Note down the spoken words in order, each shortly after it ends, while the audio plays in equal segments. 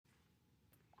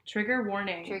Trigger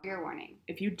warning. Trigger warning.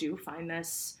 If you do find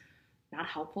this not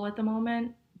helpful at the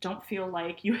moment, don't feel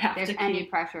like you have There's to any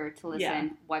pressure to listen Yeah.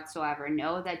 whatsoever.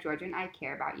 Know that Georgia and I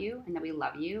care about you and that we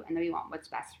love you and that we want what's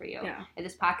best for you. Yeah. If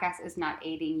this podcast is not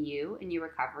aiding you in your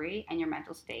recovery and your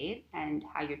mental state and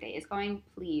how your day is going,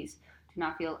 please do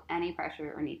not feel any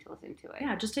pressure or need to listen to it.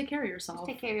 Yeah, just take care of yourself. Just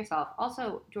take care of yourself.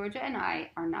 Also, Georgia and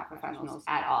I are not professionals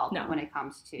at all when it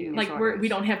comes to like disorders. we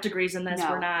don't have degrees in this. No,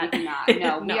 we're not. We do not.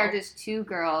 No, we are just two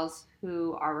girls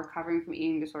who are recovering from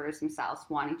eating disorders themselves,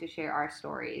 wanting to share our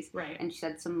stories and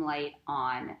shed some light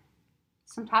on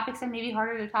some topics that may be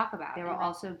harder to talk about. There will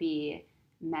also be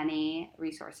many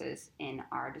resources in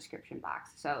our description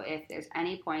box. So if there's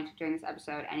any point during this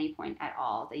episode, any point at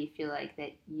all that you feel like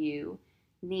that you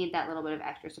need that little bit of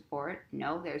extra support,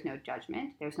 no, there's no judgment.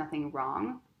 There's nothing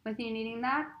wrong with you needing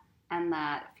that, and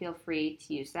that feel free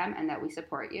to use them, and that we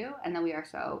support you, and that we are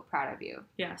so proud of you.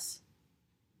 Yes.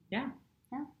 Yeah.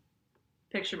 Yeah.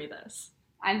 Picture me this.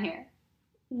 I'm here.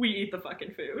 We eat the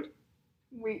fucking food.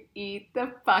 We eat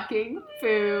the fucking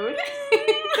food.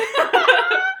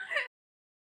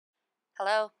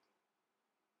 Hello.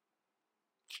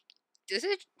 This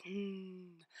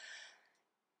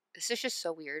is just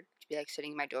so weird to be like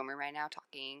sitting in my dorm room right now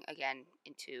talking again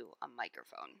into a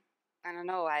microphone. I don't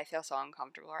know why I feel so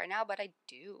uncomfortable right now, but I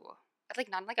do. It's like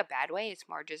not in like a bad way. It's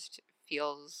more just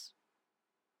feels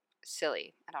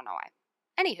silly. I don't know why.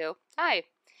 Anywho, hi.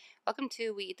 Welcome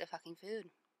to We Eat the Fucking Food.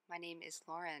 My name is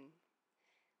Lauren.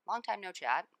 Long time no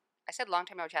chat. I said long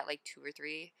time no chat like 2 or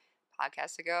 3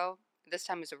 podcasts ago. This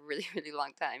time is a really, really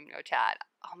long time no chat.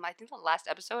 I think the last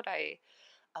episode I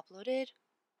uploaded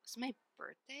was my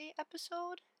birthday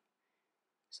episode.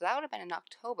 So that would have been in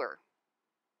October.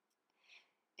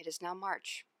 It is now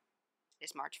March. It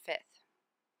is March 5th.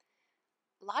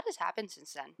 A lot has happened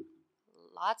since then.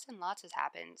 Lots and lots has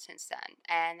happened since then.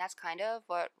 And that's kind of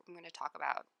what I'm going to talk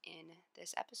about in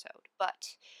this episode.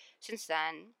 But since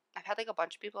then, I've had like a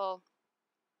bunch of people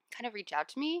kind of reach out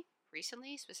to me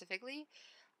recently, specifically,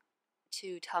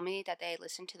 to tell me that they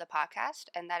listened to the podcast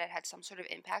and that it had some sort of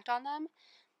impact on them.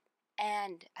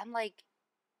 And I'm like,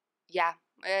 yeah,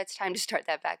 it's time to start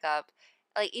that back up.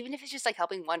 Like, even if it's just like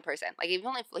helping one person, like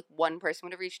even if like one person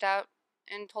would have reached out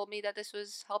and told me that this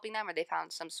was helping them or they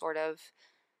found some sort of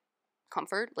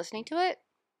comfort listening to it,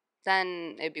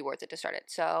 then it'd be worth it to start it.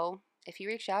 So if you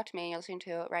reached out to me and you're listening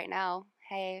to it right now,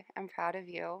 hey, I'm proud of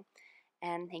you.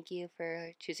 And thank you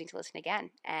for choosing to listen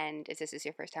again. And if this is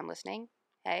your first time listening,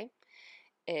 hey,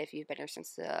 if you've been here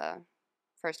since the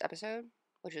first episode,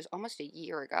 which was almost a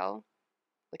year ago,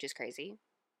 which is crazy,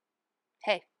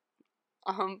 hey,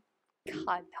 God,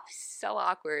 that was so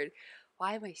awkward.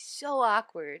 Why am I so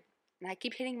awkward? And I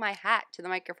keep hitting my hat to the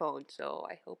microphone, so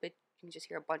I hope you can just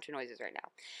hear a bunch of noises right now.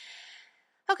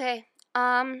 Okay,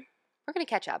 we're gonna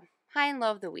catch up. High and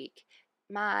low of the week.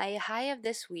 My high of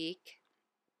this week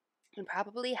would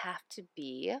probably have to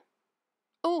be,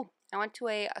 I went to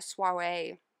a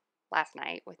soiree last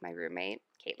night with my roommate,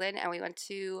 Caitlin, and we went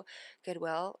to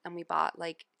Goodwill and we bought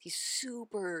like these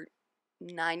super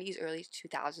 90s, early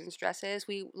 2000s dresses.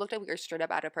 We looked like we were straight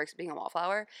up out of Perks of Being a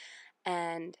Wallflower,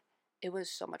 and it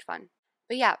was so much fun.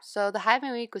 But yeah, so the high of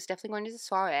my week was definitely going to the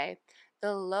soiree.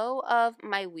 The low of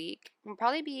my week would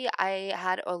probably be I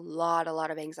had a lot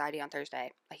of anxiety on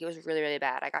Thursday. Like, it was really, really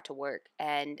bad. I got to work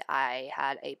and I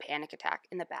had a panic attack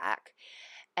in the back.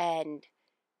 And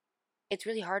it's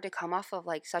really hard to come off of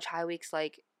like such high weeks,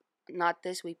 like not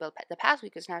this week, but the past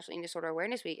week was National Eating Disorder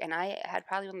Awareness Week. And I had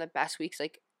probably one of the best weeks,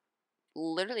 like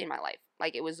literally in my life.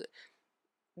 Like, it was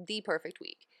the perfect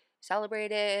week.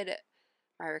 Celebrated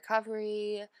my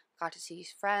recovery, got to see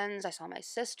friends. I saw my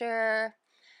sister.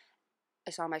 I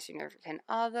saw my significant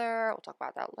other. We'll talk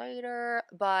about that later.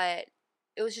 But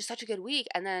it was just such a good week.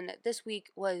 And then this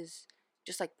week was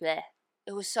just like bleh.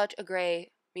 It was such a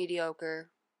gray, mediocre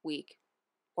week.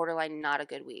 Borderline not a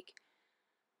good week.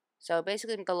 So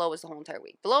basically the low was the whole entire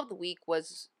week. The low of the week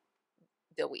was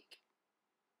the week.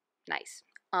 Nice.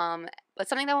 But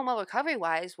something that went well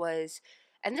recovery-wise was,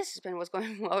 and this has been what's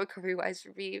going well recovery-wise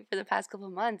for me for the past couple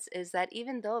of months, is that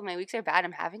even though my weeks are bad,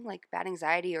 I'm having like bad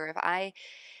anxiety, or if I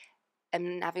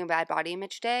am having a bad body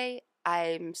image day,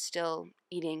 I'm still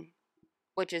eating,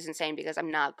 which is insane because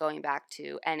I'm not going back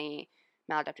to any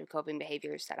maladaptive coping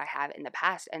behaviors that I have in the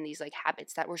past, and these like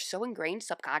habits that were so ingrained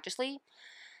subconsciously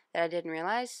that I didn't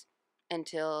realize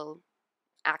until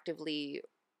actively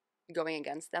going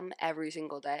against them every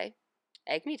single day.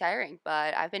 It can be tiring,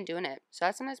 but I've been doing it. So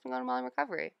that's something that's been going well in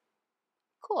recovery.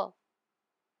 Cool.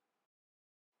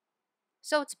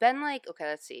 So it's been like, okay,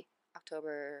 let's see.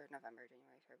 October, November,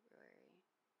 January, February,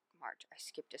 March. I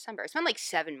skipped December. It's been like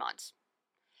 7 months.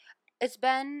 It's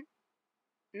been,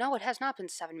 no, it has not been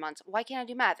 7 months. Why can't I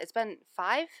do math? It's been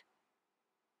 5?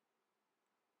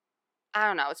 I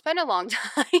don't know. It's been a long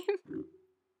time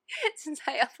since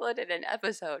I uploaded an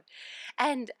episode.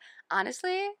 And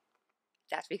honestly,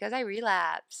 that's because I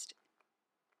relapsed.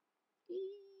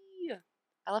 Eee.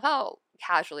 I love how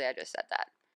casually I just said that.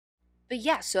 But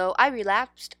yeah, so I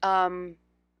relapsed.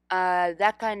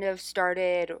 That kind of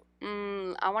started,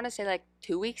 I want to say like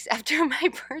 2 weeks after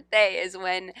my birthday is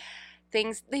when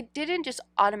things, they didn't just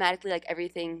automatically like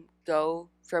everything go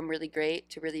from really great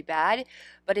to really bad,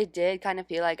 but it did kind of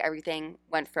feel like everything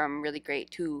went from really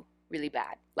great to really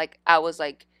bad. Like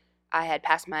I had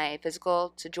passed my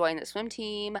physical to join the swim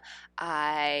team.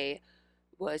 I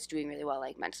was doing really well,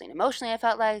 like mentally and emotionally. I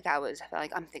felt like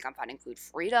I'm finding food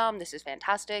freedom. This is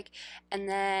fantastic. And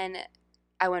then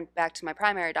I went back to my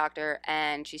primary doctor,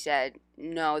 and she said,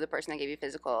 no, the person that gave you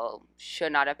physical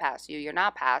should not have passed you. You're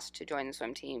not passed to join the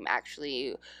swim team.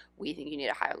 Actually, we think you need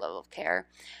a higher level of care.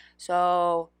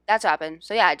 So that's happened.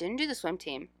 So yeah, I didn't do the swim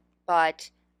team.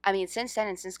 But I mean, since then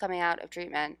and since coming out of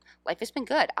treatment, life has been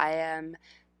good. I am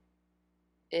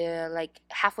like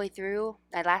halfway through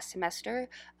my last semester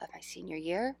of my senior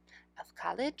year of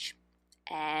college,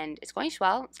 and it's going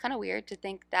swell. It's kind of weird to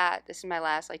think that this is my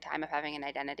last like time of having an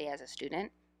identity as a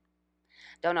student.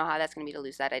 Don't know how that's going to be to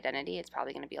lose that identity. It's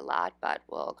probably going to be a lot, but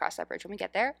we'll cross that bridge when we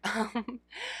get there.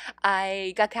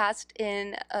 I got cast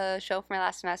in a show for my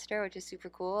last semester, which is super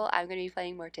cool. I'm going to be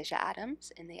playing Morticia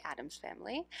Addams in the Addams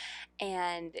Family,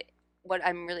 and what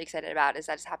I'm really excited about is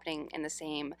that it's happening in the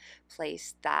same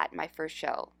place that my first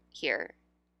show here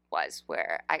was,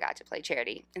 where I got to play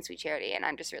Charity in Sweet Charity, and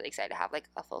I'm just really excited to have like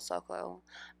a full circle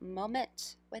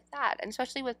moment with that, and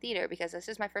especially with theater, because this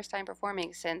is my first time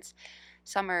performing since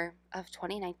summer of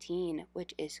 2019,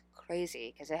 which is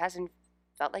crazy because it hasn't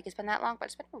felt like it's been that long, but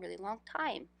it's been a really long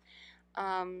time.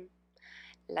 Um,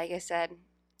 like I said,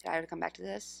 if I were to come back to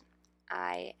this,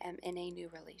 I am in a new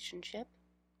relationship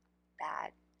that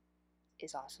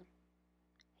is awesome.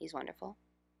 He's wonderful.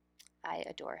 I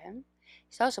adore him.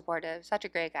 He's so supportive, such a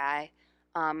great guy.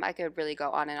 I could really go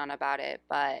on and on about it,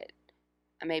 but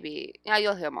maybe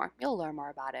you'll hear more. You'll learn more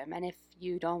about him. And if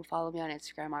you don't follow me on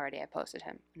Instagram already, I posted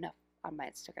him enough on my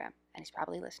Instagram, and he's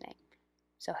probably listening.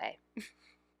 So hey.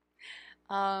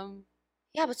 um,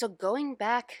 yeah, but so going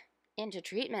back into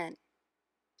treatment,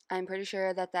 I'm pretty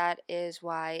sure that that is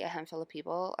why a handful of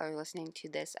people are listening to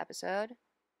this episode,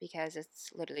 because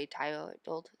it's literally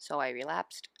titled "So I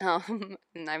Relapsed." And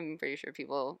I'm pretty sure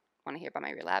people want to hear about my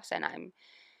relapse, and I'm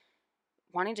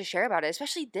wanting to share about it,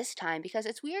 especially this time, because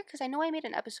it's weird. Because I know I made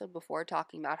an episode before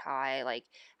talking about how I like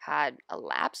had a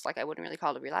lapse, like I wouldn't really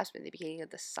call it a relapse, but in the beginning of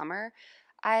the summer,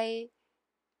 I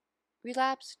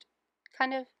relapsed,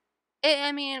 kind of.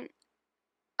 I mean,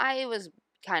 I was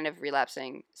kind of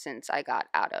relapsing since I got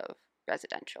out of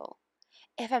residential,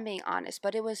 if I'm being honest,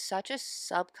 but it was such a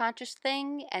subconscious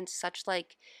thing, and such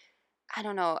like, I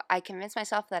don't know, I convinced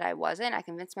myself that I wasn't. I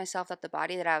convinced myself that the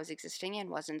body that I was existing in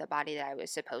wasn't the body that I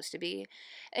was supposed to be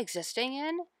existing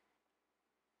in.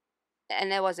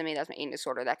 And that wasn't me, that was my eating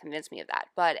disorder that convinced me of that.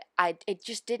 But it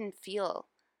just didn't feel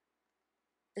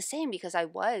the same, because I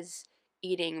was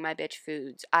eating my bitch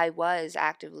foods. I was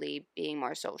actively being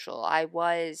more social. I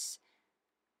was,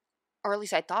 or at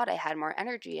least I thought I had more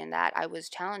energy, in that I was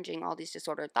challenging all these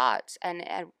disordered thoughts. And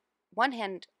at one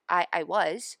hand, I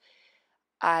was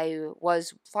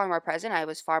far more present. I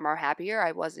was far more happier.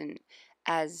 I wasn't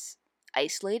as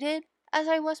isolated as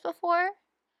I was before.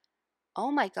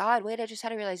 Oh my God, wait, I just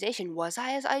had a realization. Was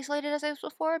I as isolated as I was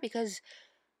before? Because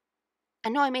I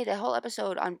know I made that whole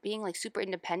episode on being like super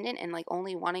independent and like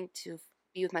only wanting to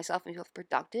be with myself and feel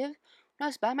productive when I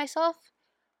was by myself.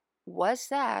 Was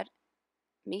that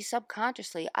me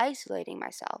subconsciously isolating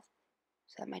myself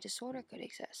so that my disorder could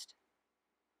exist?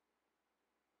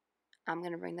 I'm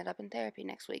going to bring that up in therapy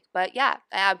next week. But yeah,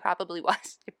 I probably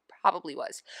was. It probably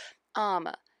was. Um,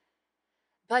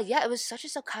 but yeah, it was such a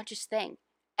subconscious thing.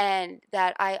 And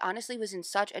that I honestly was in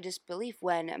such a disbelief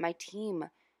when my team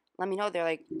let me know. They're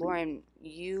like, Lauren,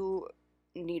 you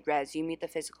need res. You meet the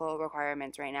physical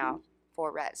requirements right now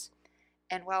for res.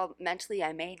 And while mentally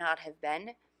I may not have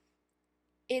been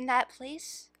in that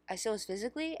place, I still was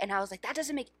physically. And I was like, that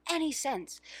doesn't make any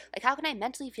sense. Like, how can I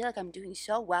mentally feel like I'm doing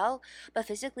so well, but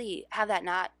physically have that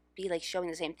not be like showing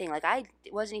the same thing? Like, I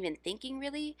wasn't even thinking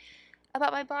really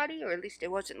about my body, or at least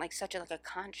it wasn't like such a like a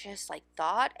conscious like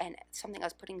thought and something I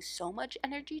was putting so much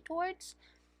energy towards.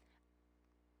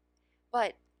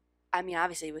 But I mean,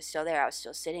 obviously it was still there. I was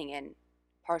still sitting in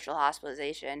partial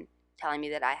hospitalization, telling me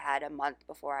that I had a month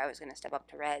before I was going to step up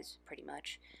to res, pretty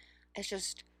much. It's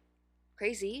just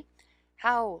crazy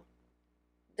how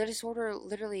the disorder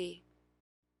literally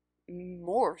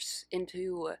morphs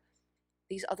into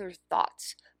these other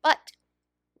thoughts. But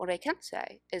what I can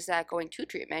say is that going to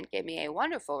treatment gave me a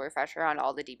wonderful refresher on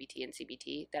all the DBT and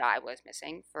CBT that I was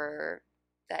missing for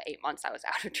the 8 months I was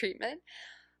out of treatment.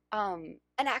 And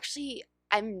actually,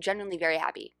 I'm genuinely very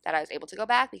happy that I was able to go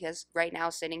back, because right now,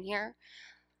 sitting here,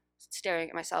 staring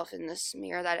at myself in this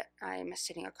mirror that I'm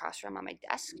sitting across from on my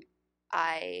desk,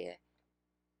 I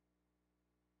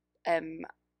am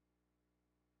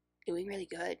doing really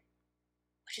good,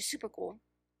 which is super cool.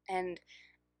 And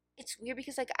it's weird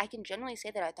because like I can generally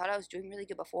say that I thought I was doing really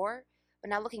good before, but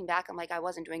now looking back, I'm like, I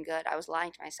wasn't doing good. I was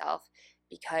lying to myself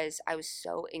because I was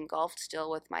so engulfed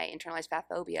still with my internalized fat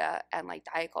phobia and like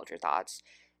diet culture thoughts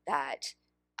that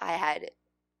I had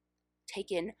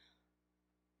taken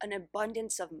an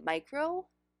abundance of micro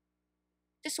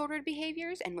disordered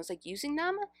behaviors and was like using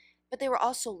them, but they were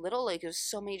also little, like there's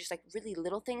so many just like really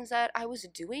little things that I was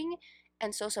doing,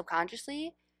 and so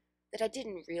subconsciously, that I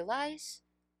didn't realize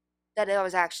that I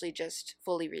was actually just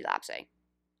fully relapsing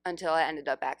until I ended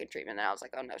up back in treatment. And I was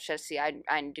like, oh no shit, see, I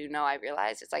do know, I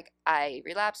realized it's like I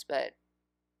relapsed, but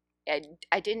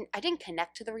I didn't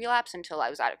connect to the relapse until I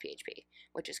was out of PHP,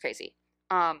 which is crazy.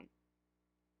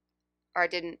 Or I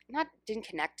didn't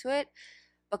connect to it,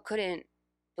 but couldn't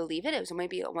believe it. It was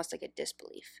maybe almost like a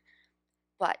disbelief.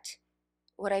 But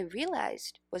what I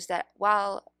realized was that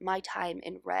while my time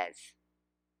in Res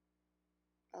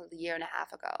a year and a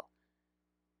half ago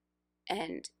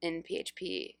and in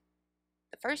PHP,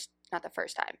 not the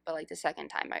first time, but like the second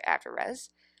time after Res,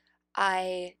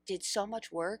 I did so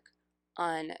much work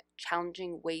on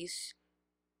challenging ways,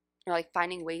 like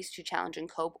finding ways to challenge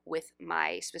and cope with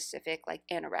my specific like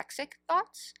anorexic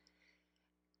thoughts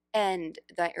and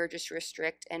the urges to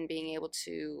restrict and being able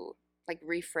to like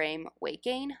reframe weight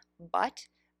gain. But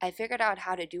I figured out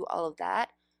how to do all of that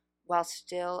while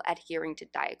still adhering to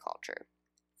diet culture.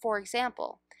 For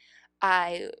example,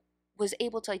 I was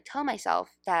able to like tell myself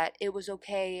that it was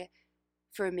okay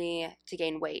for me to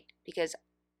gain weight because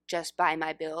just by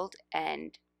my build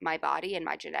and my body and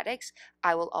my genetics,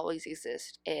 I will always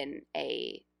exist in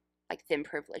a like thin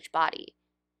privileged body,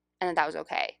 and that was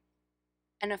okay.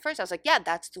 And at first I was like, yeah,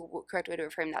 that's the correct way to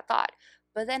reframe that thought.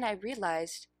 But then I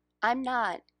realized I'm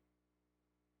not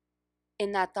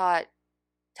in that thought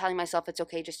telling myself it's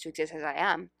okay just to exist as I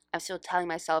am. I'm still telling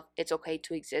myself it's okay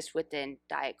to exist within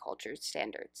diet culture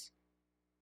standards.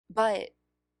 But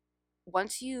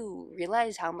once you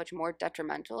realize how much more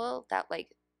detrimental that like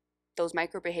those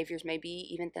micro behaviors may be,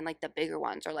 even than like the bigger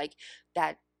ones, or like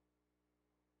that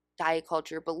diet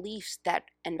culture beliefs that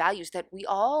and values that we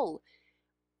all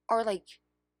are like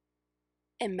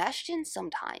enmeshed in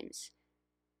sometimes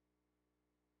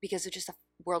because it's just the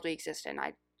world we exist in.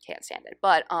 I can't stand it.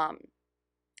 But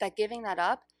that giving that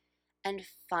up and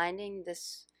finding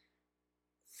this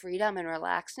freedom and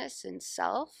relaxedness in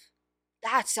self,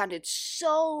 that sounded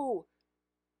so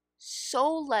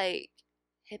like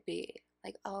hippie.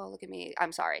 Like, oh, look at me.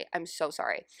 I'm sorry. I'm so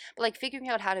sorry. But like figuring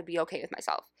out how to be okay with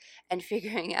myself and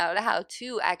figuring out how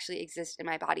to actually exist in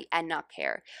my body and not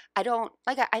care. I don't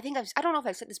like, I think I don't know if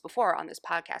I've said this before on this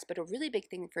podcast, but a really big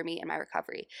thing for me in my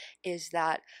recovery is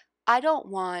that I don't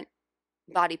want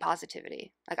body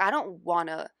positivity. Like, I don't want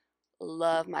to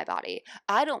love my body.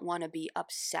 I don't want to be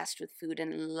obsessed with food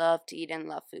and love to eat and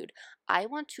love food. I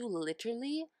want to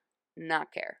literally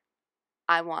not care.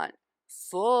 I want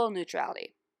full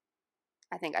neutrality.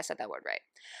 I think I said that word right.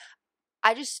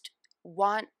 I just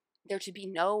want there to be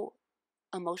no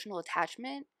emotional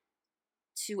attachment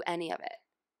to any of it.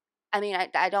 I mean,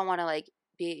 I don't want to like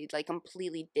be like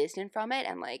completely distant from it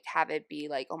and like have it be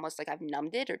like almost like I've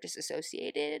numbed it or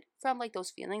disassociated from like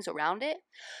those feelings around it.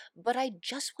 But I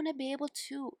just want to be able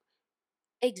to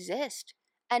exist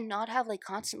and not have like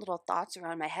constant little thoughts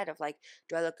around my head of like,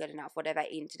 do I look good enough? What have I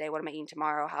eaten today? What am I eating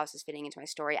tomorrow? How is this fitting into my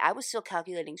story? I was still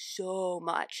calculating so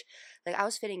much. Like I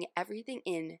was fitting everything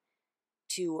in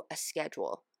to a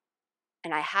schedule.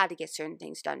 And I had to get certain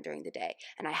things done during the day.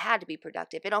 And I had to be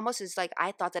productive. It almost is like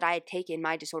I thought that I had taken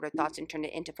my disordered thoughts and turned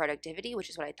it into productivity, which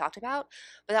is what I talked about.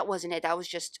 But that wasn't it. That was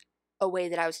just a way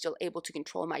that I was still able to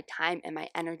control my time and my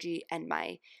energy and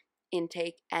my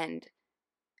intake. And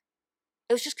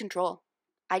it was just control.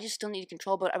 I just still need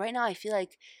control. But right now I feel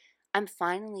like I'm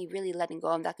finally really letting go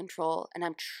of that control. And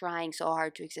I'm trying so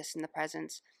hard to exist in the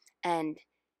presence. And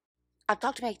I've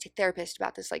talked to my therapist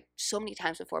about this like so many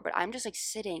times before, but I'm just like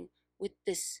sitting with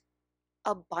this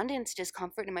abundance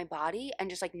discomfort in my body and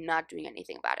just like not doing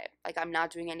anything about it. Like I'm not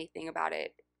doing anything about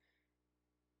it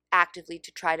actively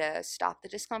to try to stop the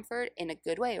discomfort in a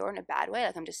good way or in a bad way.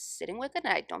 Like, I'm just sitting with it,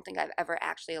 and I don't think I've ever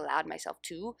actually allowed myself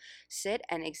to sit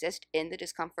and exist in the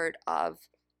discomfort of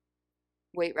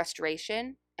weight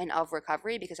restoration and of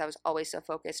recovery, because I was always so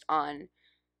focused on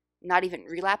not even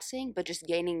relapsing, but just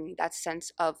gaining that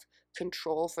sense of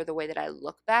control for the way that I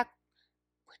look back,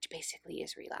 which basically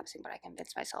is relapsing, but I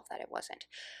convinced myself that it wasn't.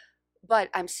 But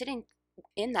I'm sitting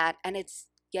in that, and it's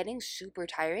getting super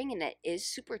tiring, and it is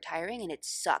super tiring, and it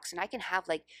sucks. And I can have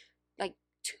like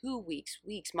 2 weeks,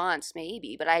 months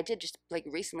maybe, but I did just like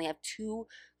recently have 2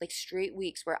 like straight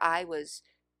weeks where I was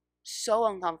so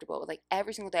uncomfortable. Like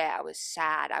every single day I was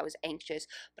sad, I was anxious,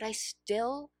 but I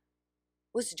still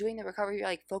was doing the recovery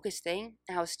like focused thing,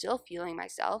 and I was still feeling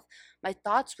myself. My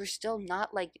thoughts were still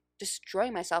not like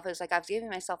destroying myself. It was like I was giving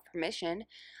myself permission.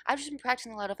 I've just been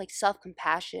practicing a lot of like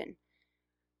self-compassion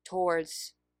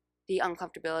towards the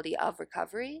uncomfortability of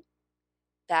recovery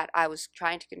that I was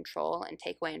trying to control and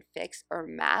take away and fix or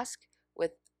mask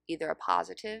with either a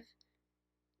positive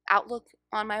outlook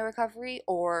on my recovery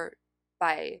or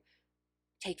by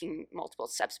taking multiple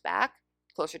steps back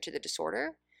closer to the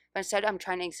disorder. But instead, I'm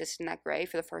trying to exist in that gray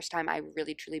for the first time. I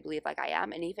really truly believe like I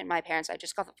am. And even my parents, I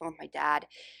just got the phone with my dad,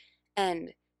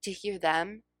 and to hear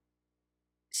them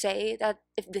say that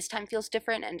if this time feels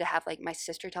different, and to have like my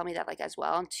sister tell me that like as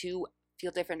well, and to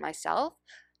feel different myself,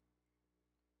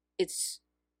 it's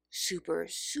super,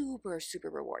 super, super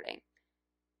rewarding.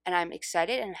 And I'm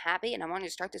excited and happy, and I wanted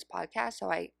to start this podcast.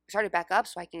 So I started back up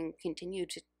so I can continue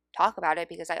to talk about it,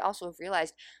 because I also have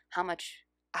realized how much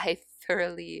I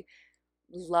thoroughly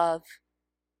love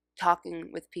talking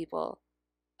with people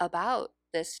about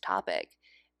this topic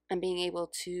and being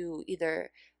able to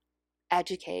either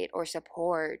educate or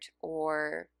support,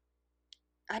 or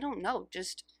I don't know,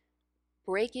 just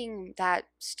breaking that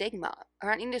stigma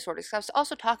around eating disorders. I was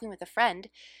also talking with a friend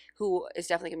who is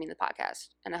definitely gonna be in the podcast,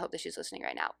 and I hope that she's listening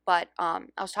right now. But I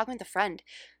was talking with a friend.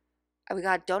 We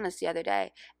got donuts the other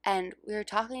day, and we were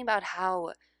talking about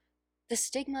how the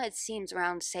stigma, it seems,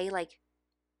 around, say, like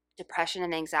depression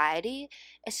and anxiety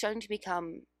is starting to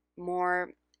become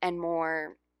more and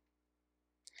more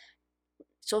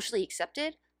socially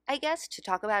accepted, I guess, to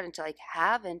talk about and to like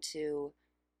have and to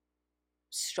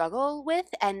struggle with.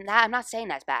 And that, I'm not saying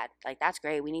that's bad, like that's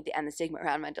great, we need to end the stigma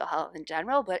around mental health in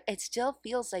general, but it still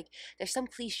feels like there's some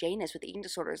clichéness with eating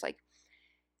disorders, like,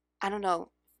 I don't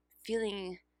know,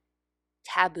 feeling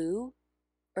taboo,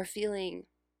 or feeling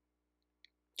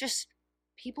just,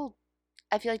 people,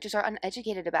 I feel like, just are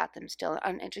uneducated about them, still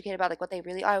uneducated about like what they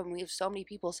really are, when we have so many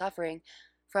people suffering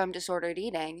from disordered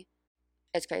eating.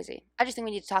 It's crazy. I just think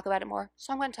we need to talk about it more,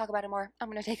 so I'm going to talk about it more. I'm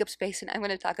going to take up space, and I'm going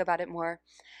to talk about it more.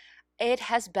 It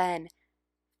has been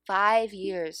 5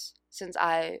 years since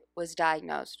I was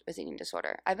diagnosed with eating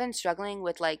disorder. I've been struggling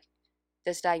with like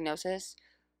this diagnosis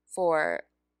for,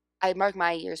 I mark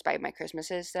my years by my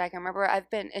Christmases that I can remember.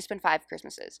 It's been 5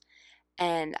 Christmases,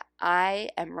 and I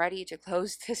am ready to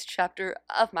close this chapter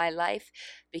of my life,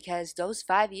 because those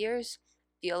 5 years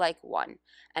feel like one,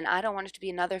 and I don't want it to be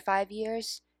another 5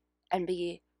 years and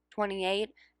be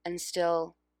 28 and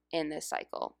still in this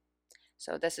cycle.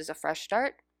 So this is a fresh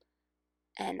start,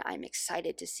 and I'm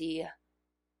excited to see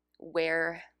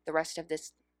where the rest of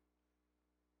this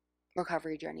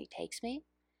recovery journey takes me.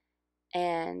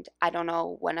 And I don't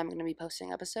know when I'm going to be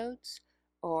posting episodes,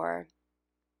 or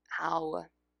how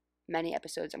many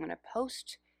episodes I'm going to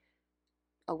post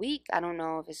a week. I don't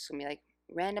know if it's going to be like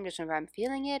random, just whenever I'm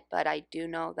feeling it, but I do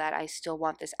know that I still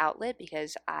want this outlet,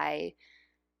 because I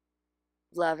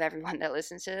love everyone that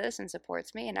listens to this and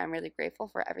supports me, and I'm really grateful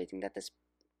for everything that this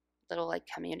little like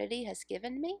community has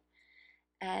given me,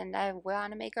 and I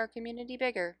want to make our community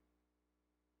bigger,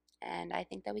 and I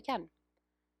think that we can.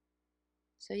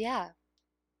 So yeah,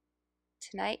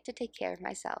 tonight, to take care of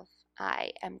myself,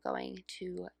 I am going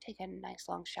to take a nice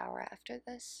long shower after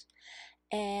this,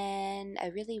 and I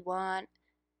really want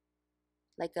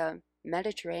like a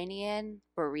Mediterranean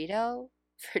burrito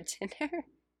for dinner.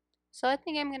 So I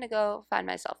think I'm going to go find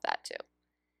myself that too.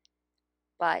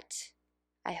 But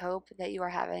I hope that you are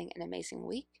having an amazing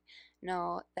week.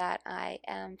 Know that I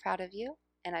am proud of you,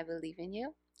 and I believe in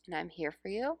you, and I'm here for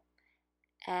you.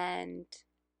 And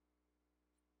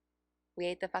we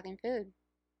ate the fucking food.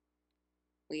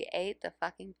 We ate the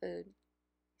fucking food.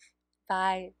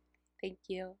 Bye. Thank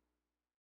you.